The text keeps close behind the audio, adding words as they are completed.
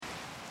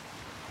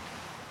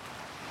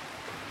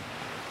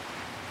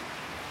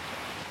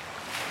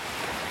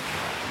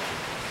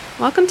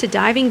Welcome to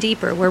Diving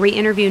Deeper, where we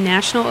interview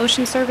National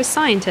Ocean Service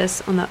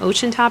scientists on the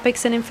ocean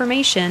topics and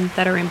information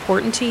that are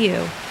important to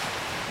you.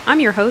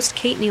 I'm your host,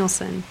 Kate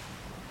Nielsen.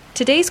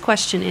 Today's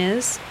question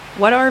is,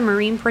 what are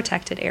marine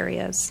protected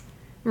areas?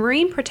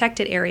 Marine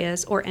protected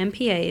areas, or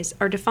MPAs,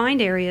 are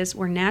defined areas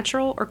where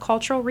natural or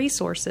cultural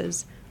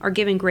resources are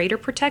given greater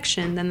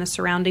protection than the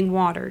surrounding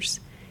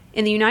waters.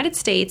 In the United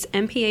States,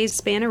 MPAs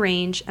span a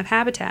range of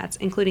habitats,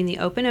 including the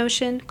open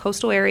ocean,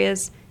 coastal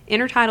areas,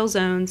 intertidal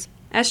zones,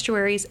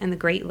 estuaries, and the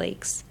Great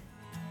Lakes.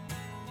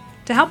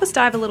 To help us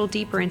dive a little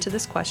deeper into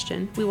this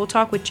question, we will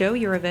talk with Joe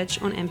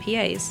Uravitch on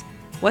MPAs,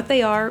 what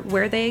they are,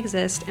 where they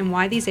exist, and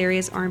why these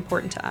areas are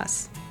important to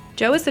us.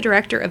 Joe is the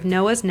director of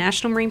NOAA's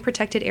National Marine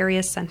Protected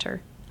Areas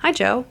Center. Hi,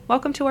 Joe.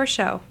 Welcome to our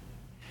show.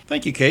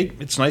 Thank you, Kate.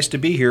 It's nice to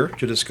be here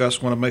to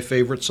discuss one of my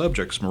favorite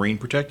subjects, marine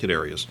protected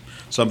areas,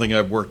 something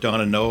I've worked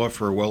on in NOAA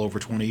for well over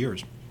 20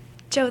 years.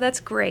 Joe, that's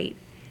great.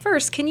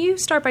 First, can you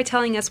start by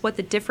telling us what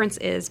the difference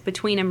is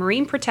between a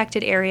marine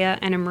protected area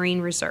and a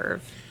marine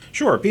reserve?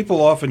 Sure, people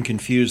often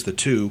confuse the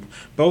two.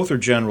 Both are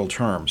general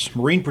terms.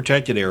 Marine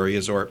protected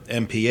areas, or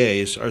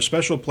MPAs, are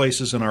special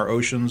places in our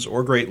oceans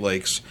or Great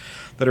Lakes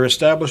that are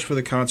established for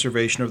the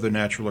conservation of their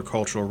natural or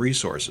cultural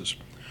resources.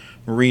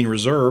 Marine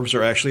reserves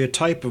are actually a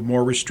type of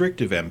more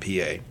restrictive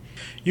MPA.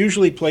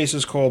 Usually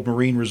places called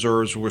marine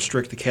reserves will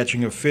restrict the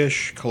catching of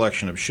fish,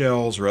 collection of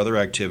shells, or other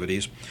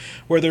activities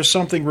where there's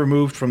something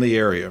removed from the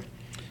area.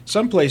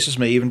 Some places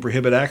may even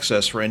prohibit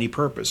access for any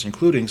purpose,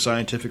 including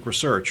scientific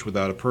research,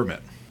 without a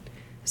permit.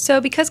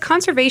 So, because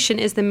conservation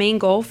is the main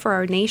goal for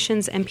our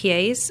nation's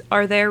MPAs,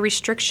 are there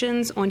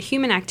restrictions on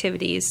human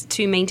activities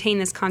to maintain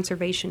this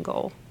conservation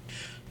goal?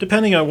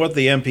 Depending on what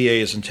the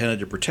MPA is intended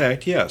to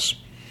protect, yes.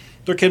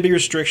 There can be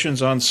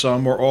restrictions on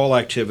some or all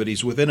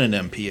activities within an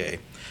MPA.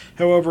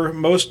 However,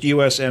 most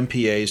U.S.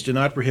 MPAs do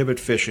not prohibit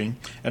fishing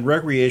and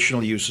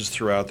recreational uses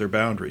throughout their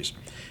boundaries.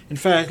 In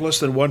fact, less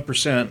than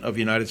 1% of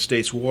United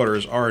States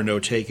waters are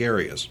no-take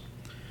areas.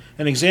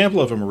 An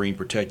example of a marine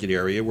protected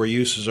area where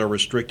uses are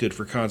restricted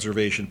for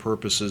conservation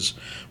purposes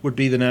would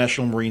be the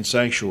national marine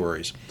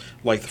sanctuaries,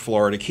 like the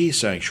Florida Keys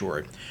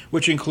Sanctuary,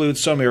 which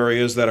includes some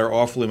areas that are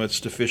off-limits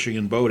to fishing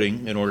and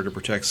boating in order to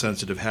protect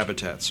sensitive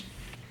habitats.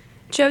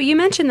 Joe, you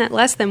mentioned that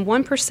less than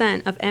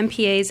 1% of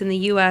MPAs in the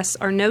U.S.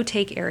 are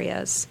no-take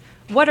areas.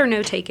 What are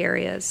no-take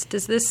areas?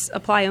 Does this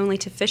apply only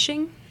to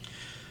fishing?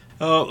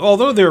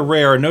 Although they're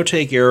rare,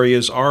 no-take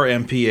areas are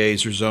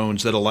MPAs or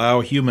zones that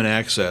allow human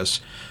access,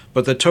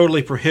 but that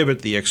totally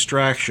prohibit the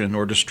extraction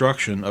or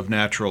destruction of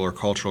natural or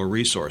cultural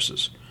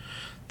resources.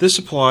 This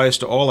applies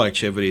to all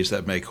activities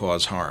that may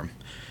cause harm.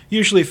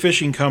 Usually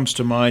fishing comes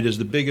to mind as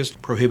the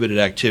biggest prohibited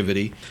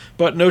activity,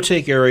 but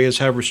no-take areas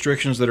have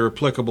restrictions that are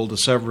applicable to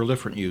several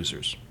different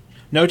users.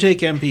 No-take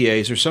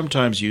MPAs are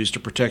sometimes used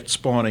to protect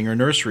spawning or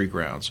nursery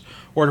grounds,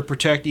 or to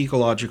protect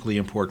ecologically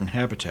important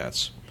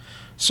habitats.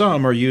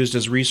 Some are used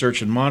as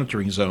research and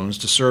monitoring zones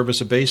to serve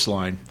as a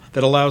baseline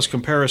that allows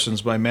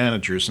comparisons by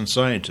managers and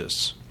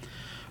scientists.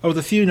 Of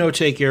the few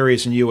no-take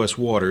areas in U.S.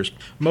 waters,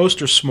 most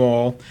are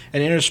small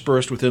and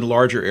interspersed within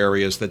larger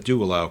areas that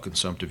do allow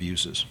consumptive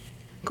uses.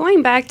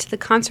 Going back to the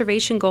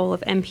conservation goal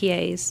of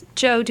MPAs,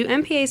 Joe, do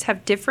MPAs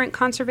have different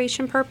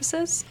conservation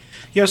purposes?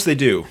 Yes, they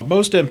do.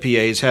 Most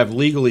MPAs have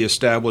legally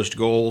established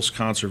goals,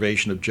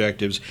 conservation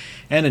objectives,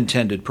 and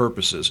intended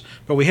purposes,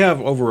 but we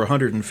have over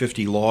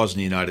 150 laws in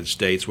the United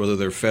States, whether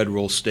they're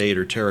federal, state,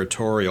 or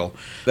territorial,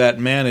 that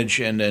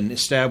manage and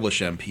establish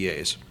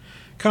MPAs.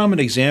 Common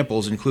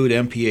examples include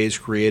MPAs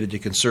created to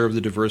conserve the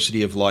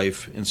diversity of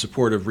life in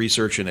support of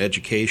research and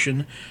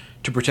education,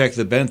 to protect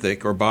the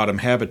benthic or bottom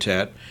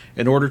habitat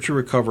in order to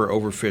recover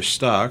overfished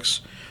stocks,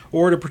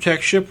 or to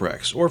protect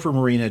shipwrecks, or for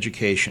marine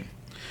education.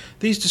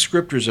 These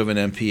descriptors of an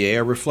MPA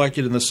are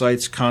reflected in the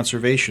site's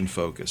conservation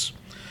focus,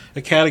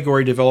 a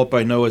category developed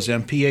by NOAA's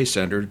MPA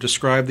Center to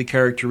describe the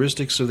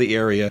characteristics of the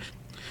area.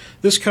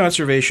 This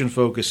conservation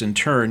focus in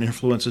turn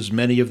influences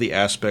many of the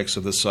aspects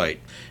of the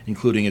site,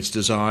 including its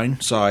design,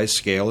 size,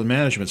 scale, and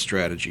management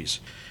strategies.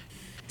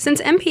 Since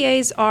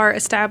MPAs are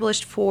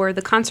established for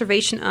the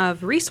conservation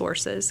of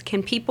resources,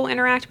 can people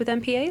interact with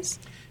MPAs?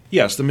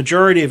 Yes, the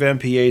majority of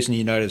MPAs in the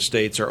United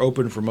States are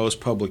open for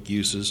most public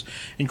uses,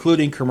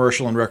 including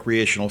commercial and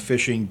recreational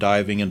fishing,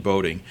 diving, and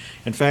boating.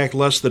 In fact,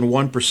 less than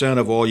 1%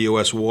 of all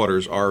U.S.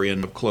 waters are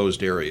in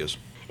closed areas.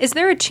 Is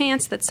there a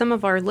chance that some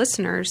of our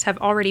listeners have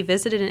already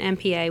visited an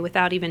MPA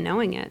without even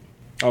knowing it?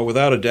 Oh,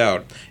 without a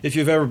doubt. If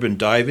you've ever been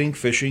diving,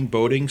 fishing,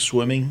 boating,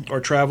 swimming, or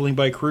traveling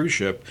by cruise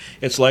ship,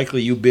 it's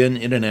likely you've been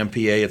in an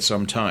MPA at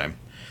some time.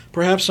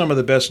 Perhaps some of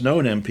the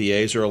best-known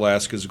MPAs are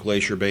Alaska's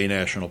Glacier Bay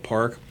National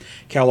Park,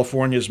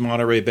 California's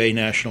Monterey Bay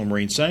National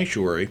Marine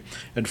Sanctuary,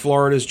 and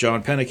Florida's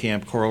John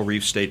Pennekamp Coral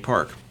Reef State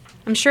Park.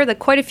 I'm sure that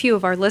quite a few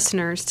of our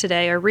listeners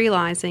today are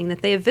realizing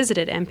that they have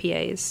visited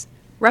MPAs.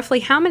 Roughly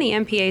how many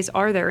MPAs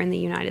are there in the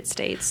United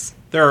States?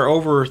 There are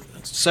over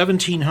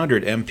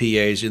 1,700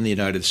 MPAs in the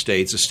United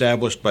States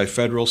established by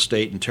federal,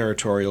 state, and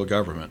territorial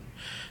government.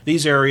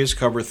 These areas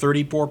cover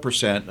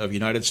 34% of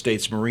United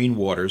States marine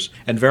waters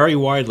and vary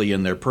widely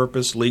in their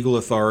purpose, legal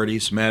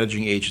authorities,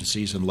 managing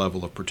agencies, and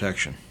level of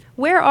protection.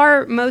 Where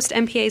are most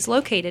MPAs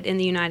located in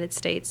the United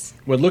States?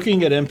 When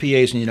looking at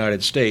MPAs in the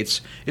United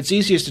States, it's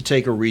easiest to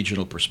take a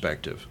regional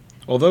perspective.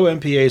 Although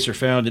MPAs are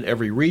found in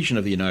every region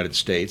of the United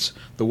States,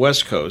 the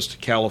West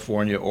Coast,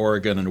 California,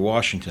 Oregon, and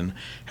Washington,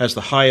 has the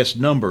highest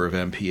number of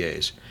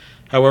MPAs.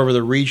 However,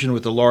 the region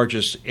with the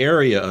largest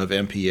area of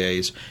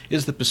MPAs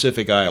is the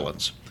Pacific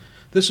Islands.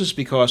 This is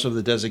because of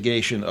the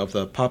designation of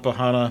the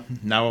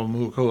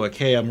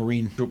Papahanaumokuakea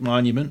Marine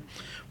Monument,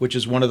 which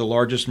is one of the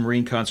largest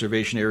marine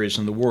conservation areas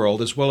in the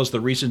world, as well as the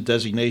recent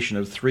designation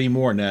of 3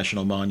 more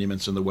national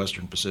monuments in the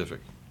Western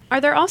Pacific.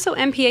 Are there also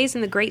MPAs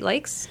in the Great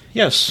Lakes?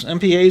 Yes,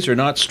 MPAs are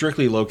not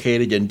strictly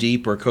located in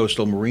deep or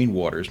coastal marine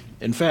waters.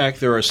 In fact,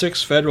 there are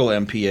 6 federal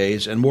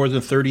MPAs and more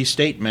than 30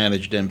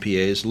 state-managed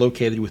MPAs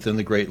located within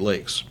the Great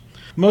Lakes.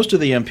 Most of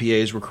the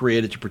MPAs were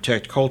created to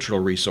protect cultural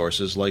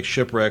resources like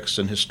shipwrecks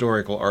and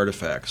historical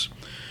artifacts.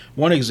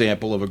 One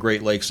example of a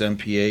Great Lakes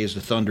MPA is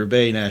the Thunder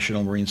Bay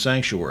National Marine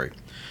Sanctuary.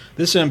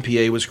 This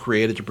MPA was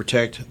created to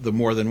protect the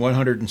more than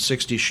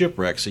 160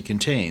 shipwrecks it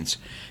contains.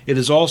 It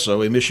is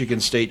also a Michigan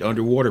State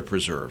underwater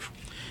preserve.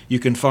 You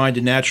can find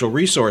a natural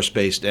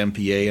resource-based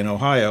MPA in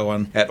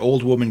Ohio at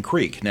Old Woman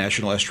Creek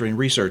National Estuarine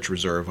Research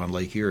Reserve on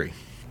Lake Erie.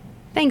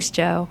 Thanks,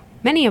 Joe.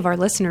 Many of our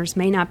listeners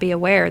may not be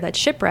aware that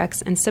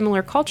shipwrecks and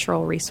similar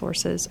cultural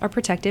resources are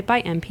protected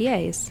by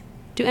MPAs.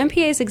 Do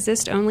MPAs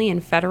exist only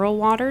in federal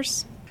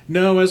waters?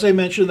 No, as I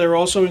mentioned, they're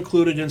also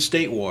included in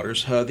state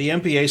waters. The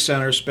MPA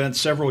Center spent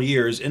several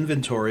years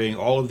inventorying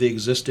all of the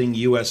existing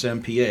U.S.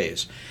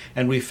 MPAs,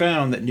 and we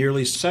found that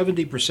nearly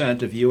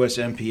 70% of U.S.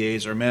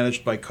 MPAs are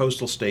managed by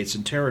coastal states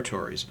and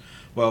territories,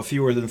 while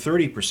fewer than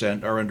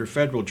 30% are under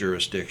federal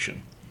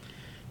jurisdiction.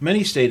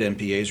 Many state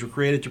MPAs were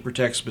created to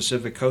protect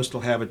specific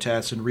coastal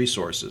habitats and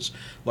resources,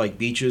 like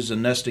beaches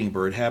and nesting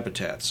bird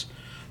habitats.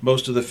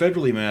 Most of the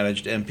federally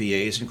managed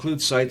MPAs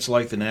include sites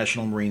like the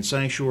National Marine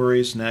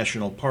Sanctuaries,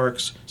 national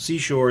parks,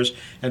 seashores,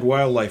 and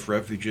wildlife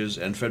refuges,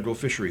 and federal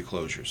fishery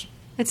closures.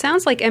 It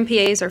sounds like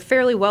MPAs are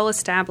fairly well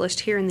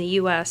established here in the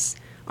U.S.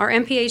 Are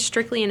MPAs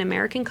strictly an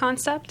American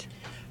concept?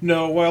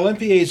 No, while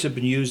MPAs have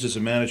been used as a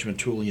management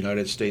tool in the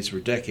United States for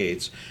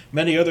decades,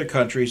 many other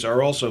countries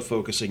are also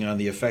focusing on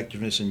the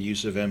effectiveness and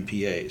use of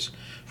MPAs.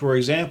 For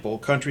example,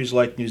 countries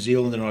like New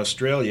Zealand and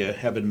Australia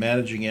have been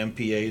managing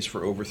MPAs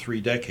for over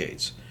 3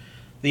 decades.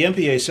 The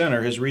MPA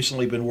Center has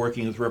recently been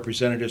working with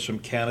representatives from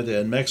Canada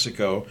and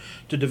Mexico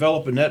to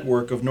develop a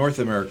network of North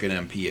American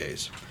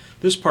MPAs.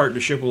 This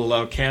partnership will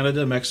allow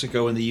Canada,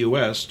 Mexico, and the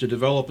U.S. to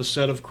develop a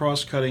set of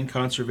cross-cutting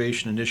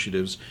conservation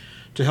initiatives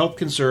to help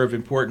conserve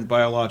important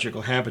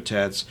biological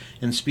habitats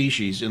and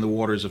species in the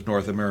waters of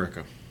North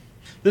America.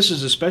 This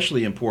is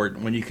especially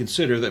important when you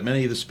consider that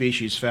many of the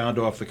species found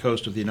off the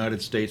coast of the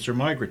United States are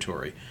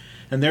migratory,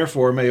 and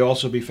therefore may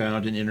also be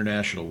found in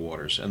international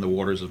waters and the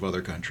waters of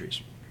other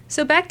countries.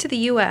 So back to the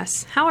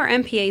U.S., how are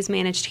MPAs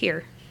managed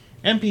here?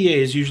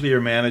 MPAs usually are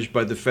managed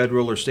by the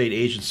federal or state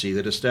agency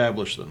that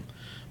established them.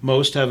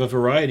 Most have a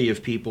variety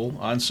of people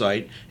on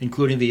site,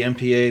 including the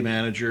MPA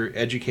manager,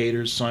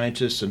 educators,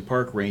 scientists, and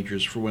park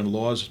rangers for when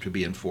laws are to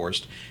be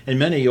enforced, and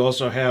many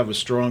also have a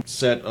strong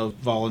set of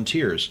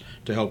volunteers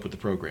to help with the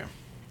program.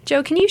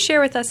 Joe, can you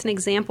share with us an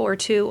example or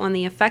two on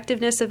the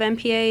effectiveness of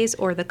MPAs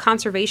or the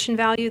conservation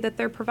value that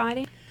they're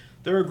providing?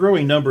 There are a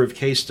growing number of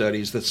case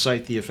studies that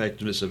cite the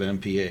effectiveness of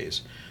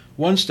MPAs.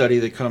 One study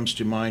that comes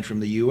to mind from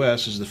the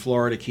U.S. is the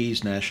Florida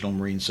Keys National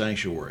Marine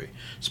Sanctuary,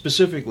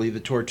 specifically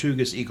the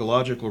Tortugas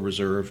Ecological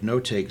Reserve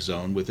no-take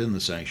zone within the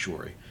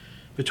sanctuary.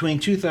 Between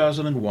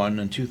 2001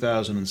 and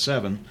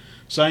 2007,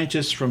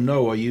 scientists from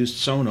NOAA used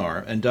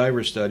sonar and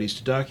diver studies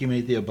to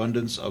document the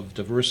abundance of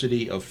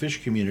diversity of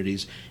fish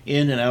communities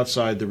in and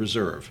outside the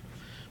reserve.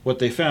 What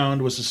they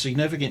found was a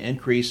significant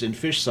increase in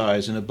fish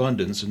size and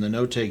abundance in the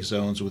no-take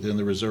zones within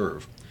the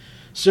reserve.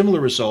 Similar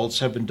results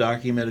have been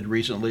documented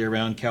recently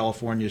around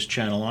California's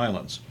Channel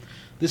Islands.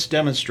 This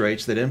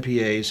demonstrates that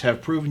MPAs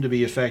have proven to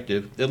be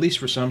effective, at least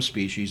for some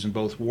species, in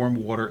both warm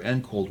water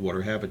and cold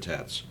water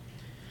habitats.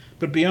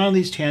 But beyond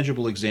these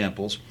tangible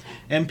examples,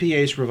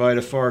 MPAs provide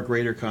a far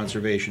greater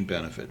conservation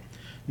benefit.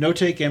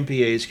 No-take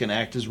MPAs can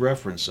act as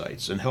reference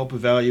sites and help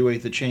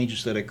evaluate the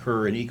changes that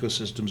occur in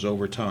ecosystems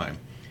over time.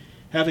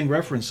 Having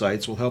reference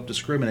sites will help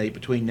discriminate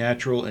between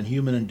natural and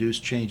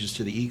human-induced changes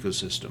to the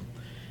ecosystem.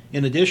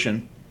 In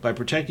addition, by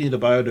protecting the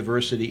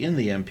biodiversity in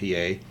the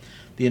MPA,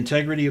 the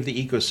integrity of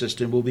the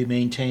ecosystem will be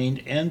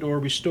maintained and/or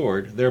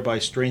restored, thereby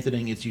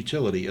strengthening its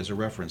utility as a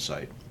reference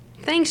site.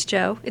 Thanks,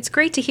 Joe. It's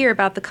great to hear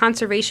about the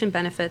conservation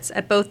benefits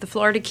at both the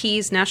Florida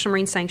Keys National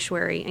Marine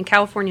Sanctuary and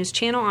California's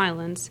Channel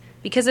Islands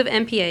because of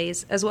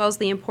MPAs, as well as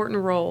the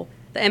important role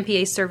the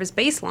MPAs serve as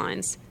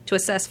baselines to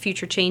assess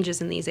future changes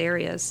in these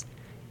areas.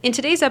 In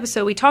today's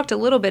episode, we talked a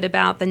little bit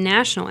about the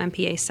National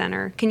MPA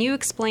Center. Can you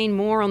explain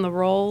more on the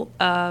role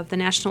of the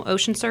National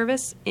Ocean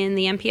Service in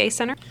the MPA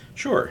Center?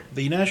 Sure.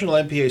 The National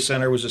MPA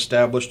Center was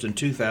established in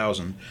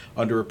 2000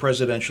 under a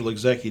presidential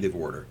executive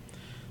order.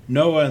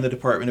 NOAA and the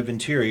Department of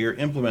Interior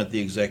implement the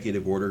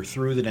executive order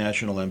through the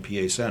National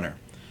MPA Center.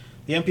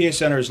 The MPA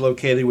Center is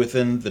located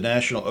within the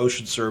National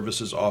Ocean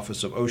Service's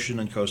Office of Ocean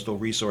and Coastal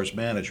Resource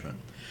Management.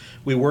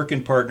 We work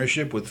in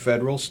partnership with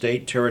federal,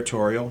 state,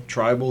 territorial,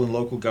 tribal, and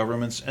local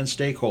governments and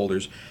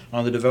stakeholders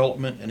on the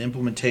development and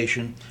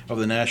implementation of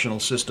the national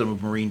system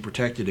of marine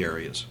protected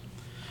areas.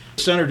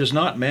 The Center does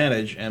not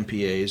manage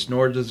MPAs,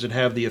 nor does it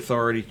have the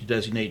authority to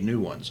designate new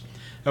ones.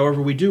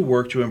 However, we do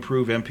work to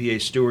improve MPA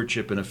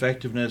stewardship and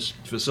effectiveness,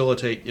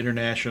 facilitate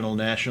international,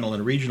 national,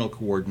 and regional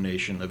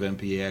coordination of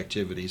MPA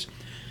activities,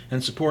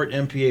 and support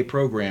MPA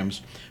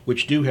programs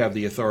which do have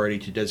the authority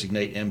to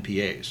designate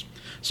MPAs.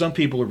 Some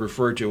people have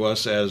referred to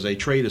us as a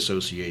trade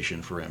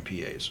association for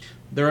MPAs.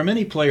 There are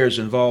many players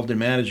involved in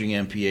managing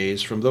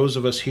MPAs, from those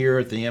of us here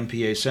at the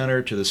MPA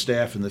Center to the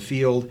staff in the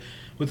field,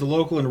 with the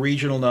local and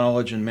regional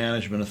knowledge and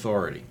management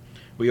authority.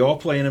 We all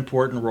play an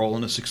important role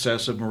in the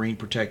success of marine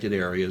protected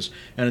areas,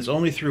 and it's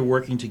only through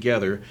working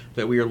together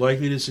that we are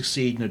likely to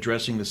succeed in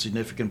addressing the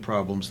significant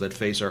problems that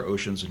face our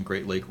oceans and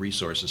Great Lake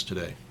resources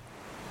today.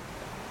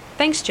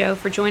 Thanks, Joe,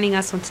 for joining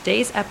us on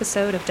today's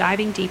episode of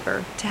Diving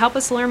Deeper to help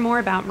us learn more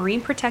about marine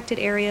protected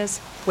areas,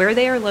 where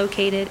they are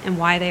located, and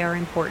why they are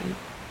important.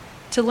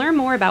 To learn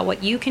more about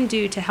what you can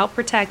do to help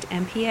protect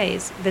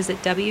MPAs,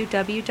 visit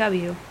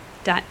www.mpa.gov.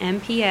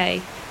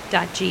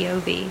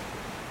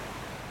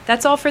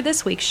 That's all for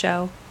this week's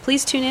show.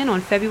 Please tune in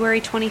on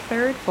February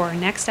 23rd for our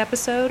next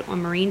episode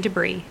on marine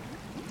debris.